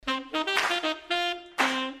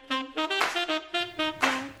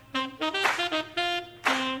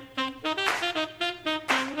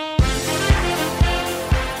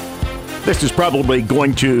This is probably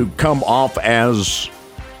going to come off as,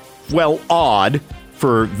 well, odd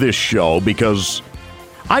for this show because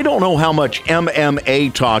I don't know how much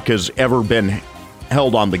MMA talk has ever been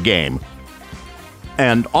held on the game.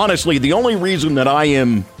 And honestly, the only reason that I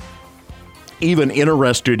am even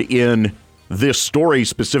interested in this story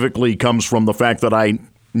specifically comes from the fact that I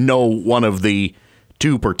know one of the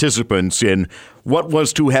two participants in what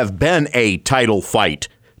was to have been a title fight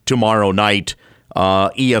tomorrow night,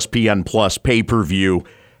 ESPN Plus pay-per-view,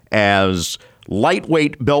 as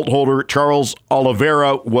lightweight belt holder Charles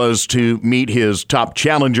Oliveira was to meet his top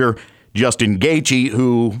challenger, Justin Gaethje,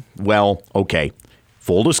 who, well, okay,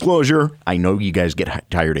 full disclosure, I know you guys get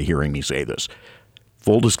tired of hearing me say this.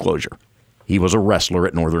 Full disclosure, he was a wrestler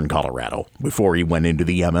at Northern Colorado before he went into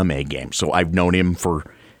the MMA game, so I've known him for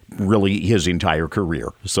really his entire career,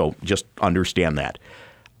 so just understand that.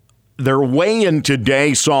 Their weigh-in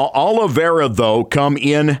today saw Oliveira, though, come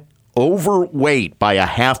in overweight by a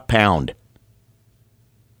half pound.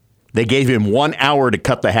 They gave him 1 hour to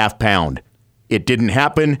cut the half pound. It didn't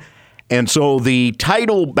happen, and so the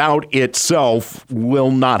title bout itself will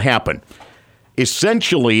not happen.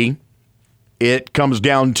 Essentially, it comes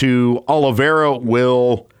down to Oliveira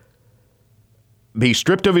will be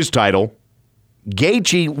stripped of his title.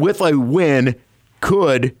 Gaethje, with a win,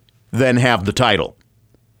 could then have the title.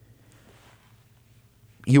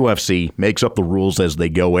 UFC makes up the rules as they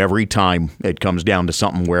go every time it comes down to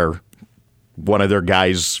something where one of their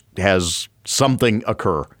guys has something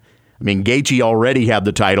occur. I mean, Gaethje already had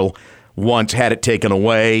the title once, had it taken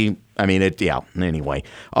away. I mean, anyway.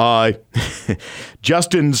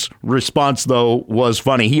 Justin's response, though, was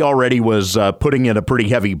funny. He already was putting in a pretty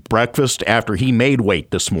heavy breakfast after he made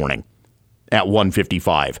weight this morning at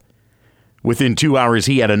 155. Within 2 hours,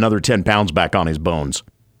 he had another 10 pounds back on his bones.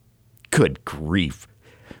 Good grief.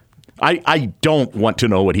 I don't want to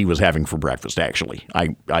know what he was having for breakfast, actually.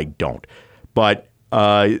 I don't. But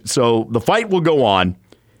so the fight will go on.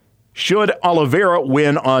 Should Oliveira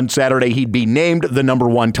win on Saturday, he'd be named the number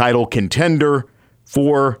one title contender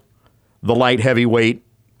for the lightweight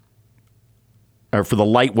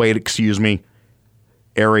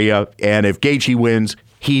area. And if Gaethje wins,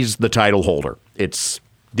 he's the title holder. It's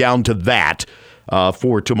down to that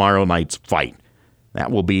for tomorrow night's fight. That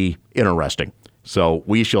will be interesting. So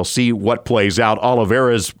we shall see what plays out.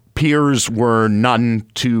 Oliveira's peers were none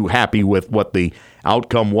too happy with what the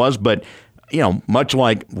outcome was, but much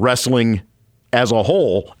like wrestling as a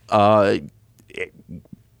whole,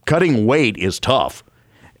 cutting weight is tough.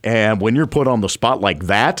 And when you're put on the spot like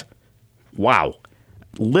that, wow,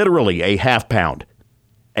 literally a half pound.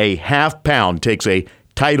 A half pound takes a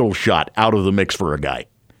title shot out of the mix for a guy.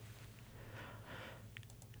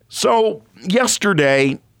 So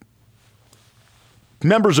yesterday,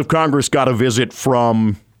 members of Congress got a visit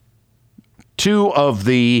from two of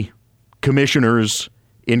the commissioners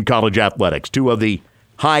in college athletics, two of the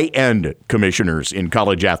high-end commissioners in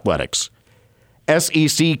college athletics.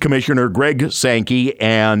 SEC Commissioner Greg Sankey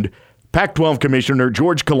and Pac-12 Commissioner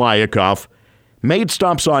George Kaliakov made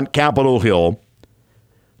stops on Capitol Hill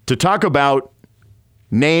to talk about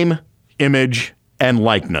name, image, and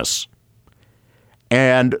likeness.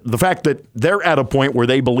 And the fact that they're at a point where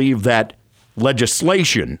they believe that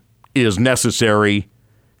legislation is necessary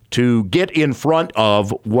to get in front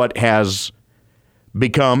of what has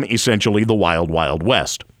become essentially the wild, wild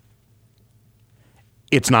west.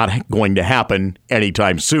 It's not going to happen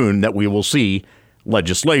anytime soon that we will see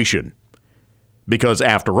legislation. Because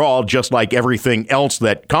after all, just like everything else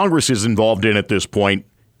that Congress is involved in at this point,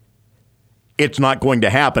 it's not going to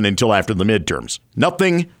happen until after the midterms.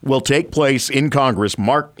 Nothing will take place in Congress,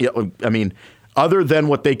 other than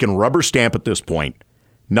what they can rubber stamp at this point.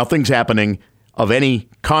 Nothing's happening of any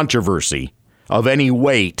controversy, of any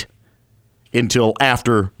weight, until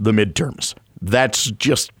after the midterms. That's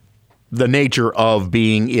just the nature of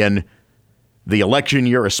being in the election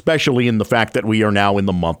year, especially in the fact that we are now in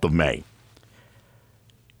the month of May.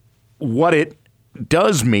 What it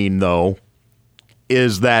does mean, though,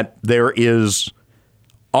 is that there is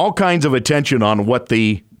all kinds of attention on what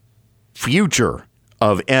the future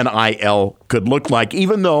of NIL could look like,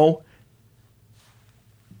 even though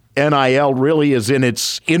NIL really is in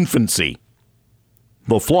its infancy.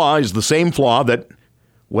 The flaw is the same flaw that,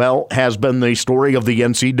 has been the story of the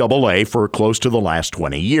NCAA for close to the last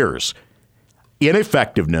 20 years.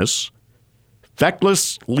 Ineffectiveness,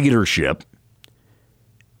 feckless leadership,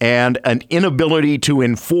 and an inability to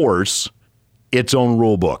enforce its own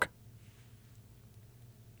rule book.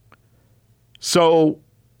 So,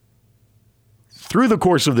 through the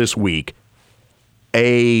course of this week,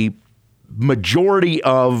 a majority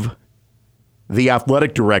of the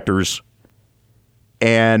athletic directors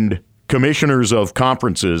and commissioners of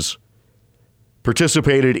conferences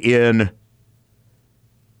participated in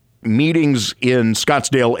meetings in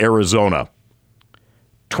Scottsdale, Arizona,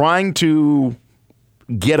 trying to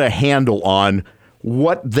get a handle on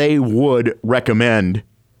what they would recommend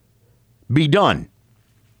be done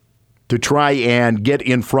to try and get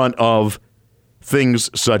in front of things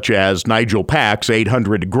such as Nigel Pack's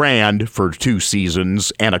 $800,000 for 2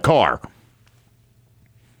 seasons and a car.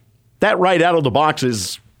 That right out of the box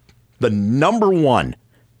is the number one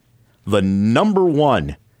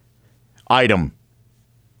item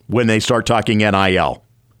when they start talking NIL.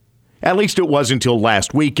 At least it was until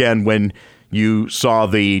last weekend when you saw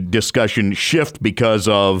the discussion shift because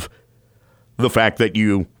of the fact that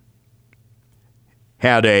you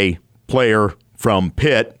had a player from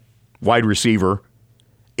Pitt, wide receiver,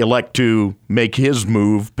 elect to make his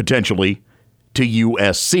move potentially to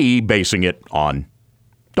USC, basing it on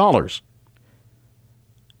dollars.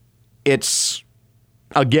 It's,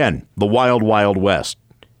 again, the wild, wild west.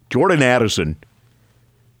 Jordan Addison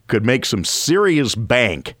could make some serious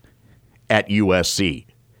bank at USC,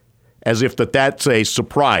 as if that's a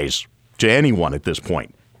surprise to anyone at this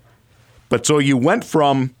point. But so you went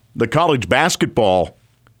from the college basketball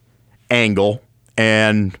angle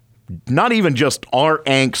and not even just our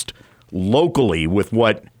angst locally with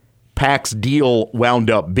what Pack's deal wound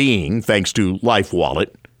up being, thanks to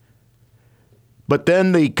LifeWallet, but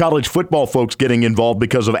then the college football folks getting involved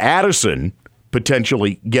because of Addison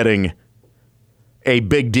potentially getting a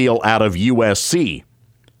big deal out of USC.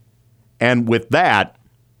 And with that,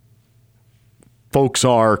 folks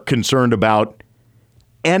are concerned about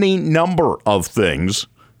any number of things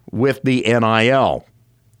with the NIL.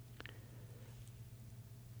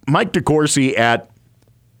 Mike DeCourcy at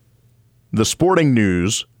the Sporting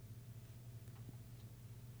News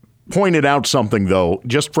pointed out something, though,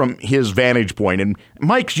 just from his vantage point, and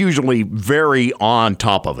Mike's usually very on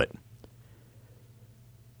top of it.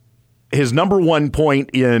 His number one point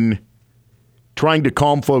in trying to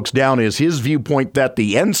calm folks down is his viewpoint that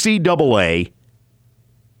the NCAA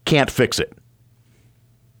can't fix it.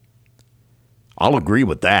 I'll agree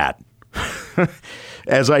with that.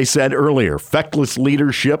 As I said earlier, feckless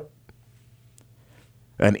leadership,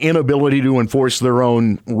 an inability to enforce their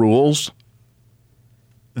own rules.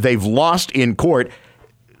 They've lost in court.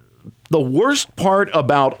 The worst part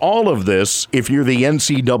about all of this, if you're the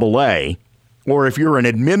NCAA, or if you're an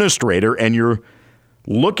administrator and you're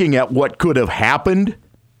looking at what could have happened,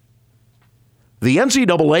 the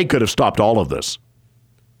NCAA could have stopped all of this.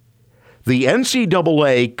 The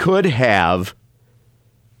NCAA could have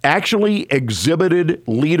actually exhibited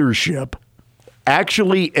leadership,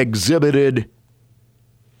 actually exhibited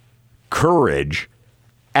courage,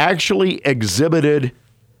 actually exhibited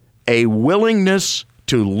a willingness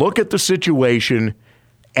to look at the situation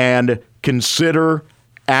and consider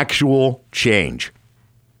actual change.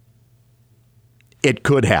 It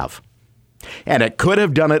could have. And it could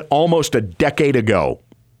have done it almost a decade ago.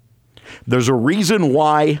 There's a reason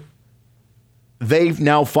why they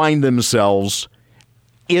now find themselves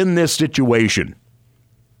in this situation.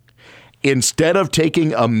 Instead of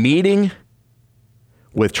taking a meeting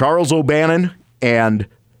with Charles O'Bannon and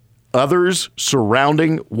others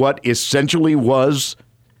surrounding what essentially was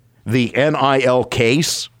the NIL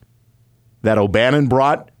case that O'Bannon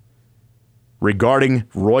brought regarding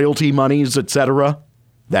royalty monies, etc.,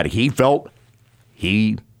 that he felt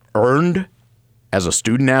he earned as a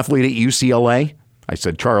student athlete at UCLA. I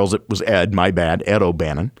said Charles, it was Ed, my bad, Ed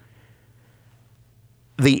O'Bannon.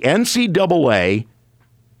 The NCAA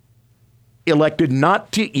elected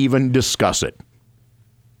not to even discuss it.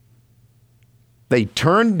 They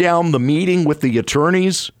turned down the meeting with the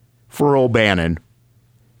attorneys for O'Bannon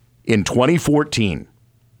in 2014.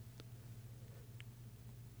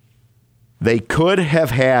 They could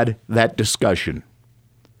have had that discussion.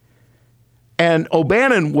 And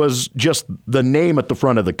O'Bannon was just the name at the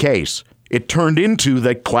front of the case. It turned into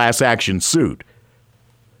the class action suit.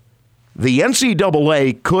 The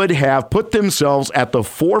NCAA could have put themselves at the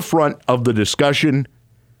forefront of the discussion,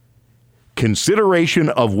 consideration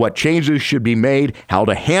of what changes should be made, how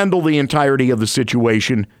to handle the entirety of the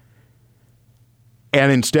situation,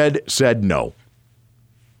 and instead said no.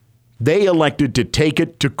 They elected to take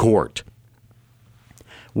it to court,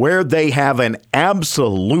 where they have an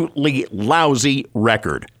absolutely lousy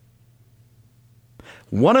record.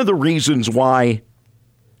 One of the reasons why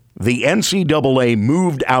the NCAA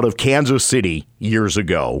moved out of Kansas City years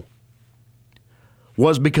ago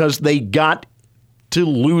was because they got to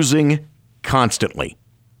losing constantly.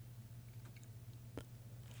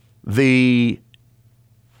 The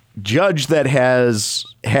judge that has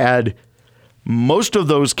had most of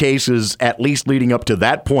those cases, at least leading up to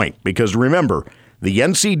that point, because remember, the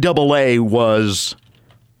NCAA was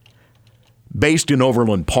based in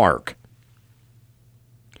Overland Park.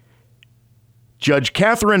 Judge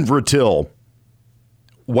Catherine Vertil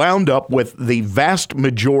wound up with the vast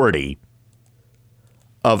majority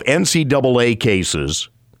of NCAA cases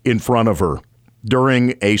in front of her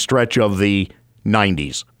during a stretch of the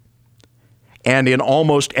 90s. And in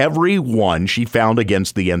almost every one, she found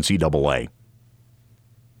against the NCAA.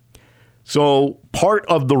 So part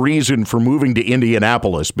of the reason for moving to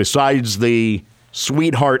Indianapolis, besides the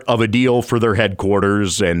sweetheart of a deal for their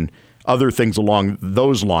headquarters and other things along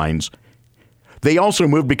those lines, they also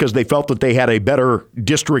moved because they felt that they had a better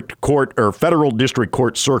district court or federal district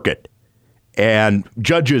court circuit and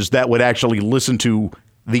judges that would actually listen to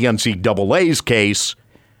the NCAA's case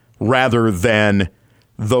rather than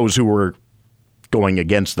those who were going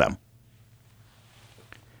against them.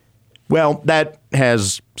 Well, that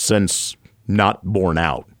has since not borne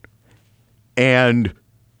out. And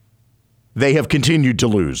they have continued to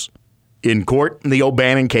lose in court. The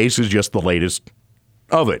O'Bannon case is just the latest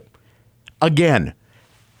of it. Again,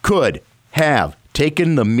 could have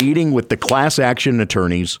taken the meeting with the class action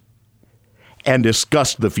attorneys and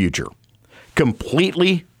discussed the future.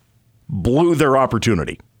 Completely blew their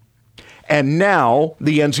opportunity. And now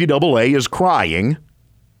the NCAA is crying.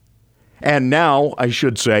 And now, I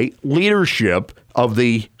should say, leadership of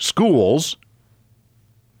the schools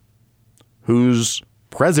whose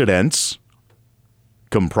presidents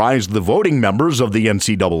comprise the voting members of the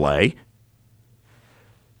NCAA,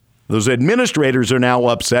 those administrators are now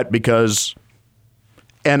upset because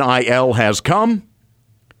NIL has come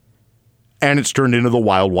and it's turned into the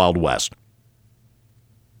wild, wild west.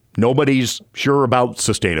 Nobody's sure about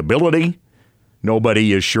sustainability.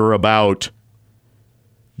 Nobody is sure about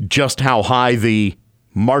just how high the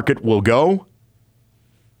market will go.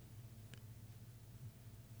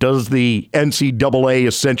 Does the NCAA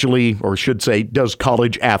essentially, or should say, does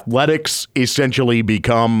college athletics essentially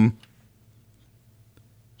become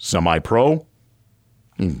semi-pro?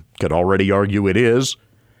 Could already argue it is.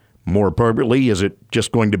 More appropriately, is it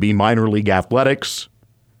just going to be minor league athletics?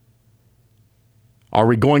 Are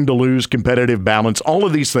we going to lose competitive balance? All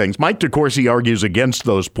of these things. Mike DeCourcy argues against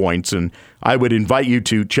those points, and I would invite you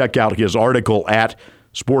to check out his article at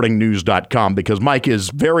sportingnews.com because Mike is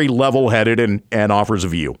very level-headed and offers a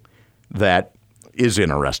view that is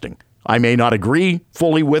interesting. I may not agree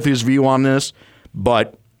fully with his view on this,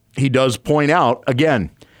 but he does point out, again,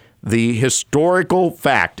 the historical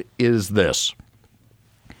fact is this.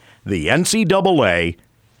 The NCAA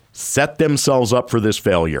set themselves up for this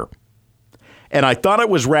failure. And I thought it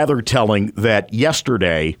was rather telling that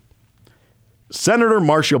yesterday, Senator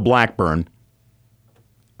Marsha Blackburn,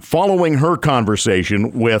 following her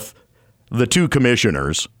conversation with the two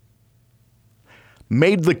commissioners,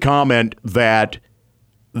 made the comment that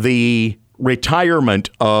the retirement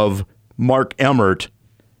of Mark Emmert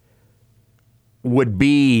would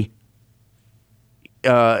be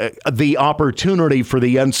the opportunity for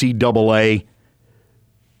the NCAA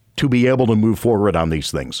to be able to move forward on these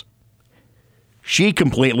things. She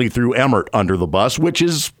completely threw Emmert under the bus, which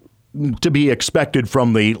is to be expected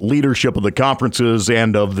from the leadership of the conferences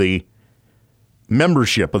and of the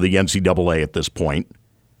membership of the NCAA at this point.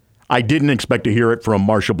 I didn't expect to hear it from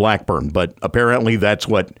Marsha Blackburn, but apparently that's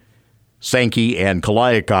what Sankey and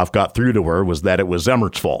Kaliakov got through to her, was that it was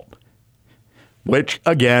Emmert's fault. Which,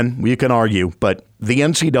 again, we can argue, but the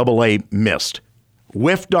NCAA missed.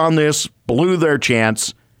 Whiffed on this, blew their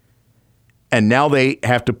chance, and now they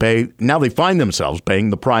have to pay. Now they find themselves paying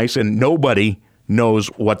the price, and nobody knows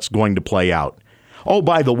what's going to play out. Oh,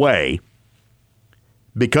 by the way,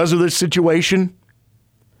 because of this situation,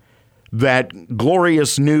 that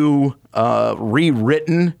glorious new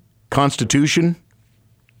rewritten Constitution,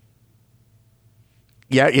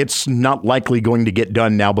 yeah, it's not likely going to get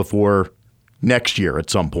done now before next year at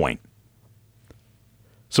some point.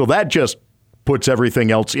 So that just puts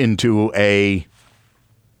everything else into a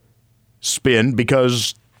spin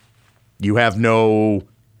because you have no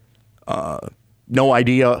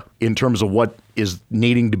idea in terms of what is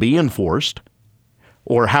needing to be enforced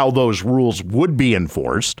or how those rules would be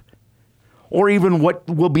enforced or even what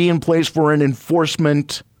will be in place for an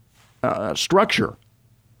enforcement structure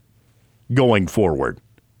going forward.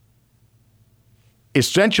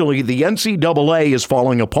 Essentially, the NCAA is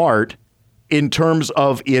falling apart in terms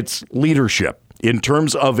of its leadership, in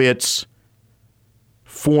terms of its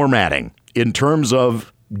formatting, in terms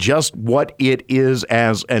of just what it is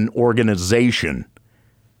as an organization.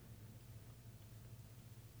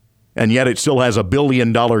 And yet it still has a $1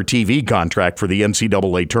 billion TV contract for the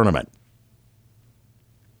NCAA tournament.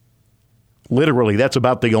 Literally, that's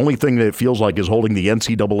about the only thing that it feels like is holding the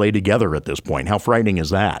NCAA together at this point. How frightening is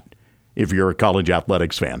that if you're a college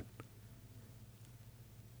athletics fan?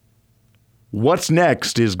 What's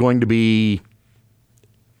next is going to be,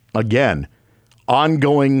 again,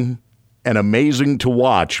 ongoing and amazing to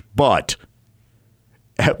watch, but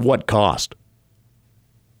at what cost?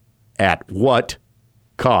 At what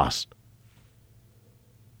cost?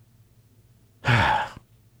 I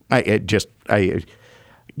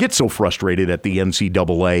get so frustrated at the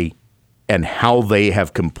NCAA and how they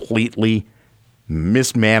have completely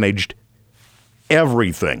mismanaged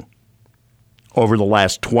everything over the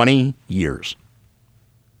last 20 years.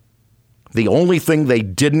 The only thing they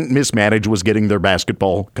didn't mismanage was getting their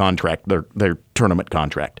basketball contract, their tournament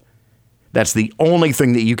contract. That's the only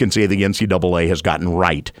thing that you can say the NCAA has gotten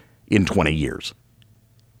right in 20 years.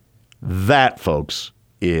 That, folks,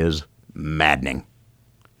 is maddening.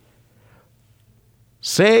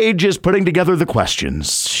 Sage is putting together the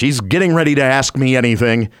questions. She's getting ready to ask me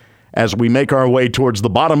anything as we make our way towards the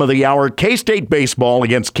bottom of the hour. K-State baseball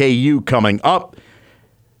against KU coming up.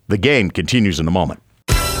 The game continues in a moment.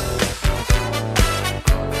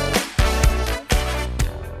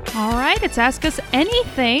 All right, it's Ask Us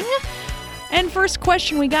Anything. And first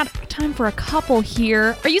question, we got time for a couple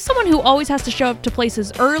here. Are you someone who always has to show up to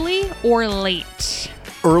places early or late?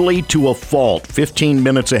 Early to a fault. 15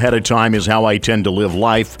 minutes ahead of time is how I tend to live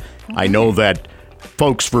life. Okay. I know that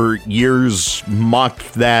folks for years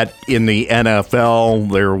mocked that in the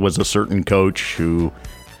NFL. There was a certain coach who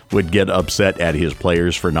would get upset at his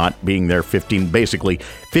players for not being there 15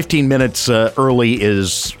 minutes early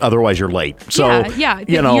is otherwise you're late. So yeah.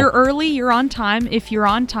 You're early, you're on time. If you're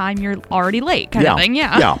on time, you're already late kind of thing.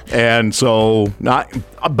 Yeah. And so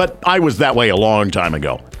but I was that way a long time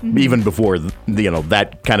ago. Mm-hmm. Even before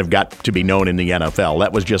that kind of got to be known in the NFL.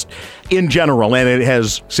 That was just in general, and it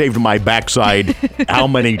has saved my backside how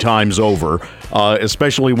many times over,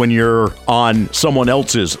 especially when you're on someone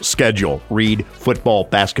else's schedule. Read football,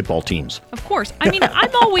 basketball teams. Of course. I mean,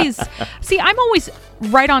 I'm always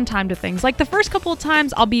right on time to things. Like the first couple of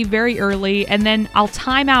times I'll be very early, and then I'll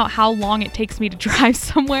time out how long it takes me to drive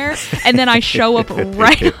somewhere, and then I show up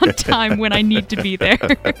right on time when I need to be there.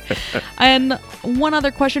 And one other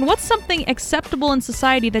question, what's something acceptable in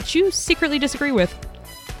society that you secretly disagree with?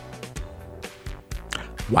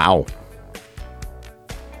 Wow.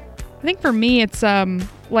 I think for me it's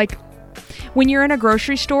like when you're in a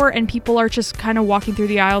grocery store and people are just kind of walking through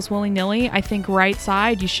the aisles willy-nilly, I think right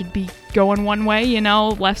side, you should be going one way,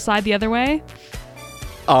 left side the other way.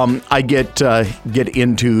 I get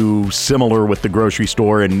into similar with the grocery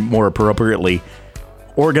store and more appropriately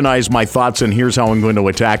organize my thoughts and here's how I'm going to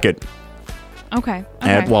attack it. Okay.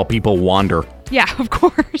 While people wander. Yeah, of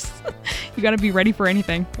course. You got to be ready for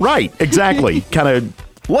anything. Right, exactly. Kind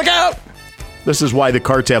of look out. This is why the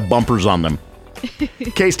carts have bumpers on them.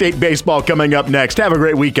 K-State baseball coming up next. Have a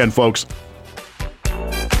great weekend, folks.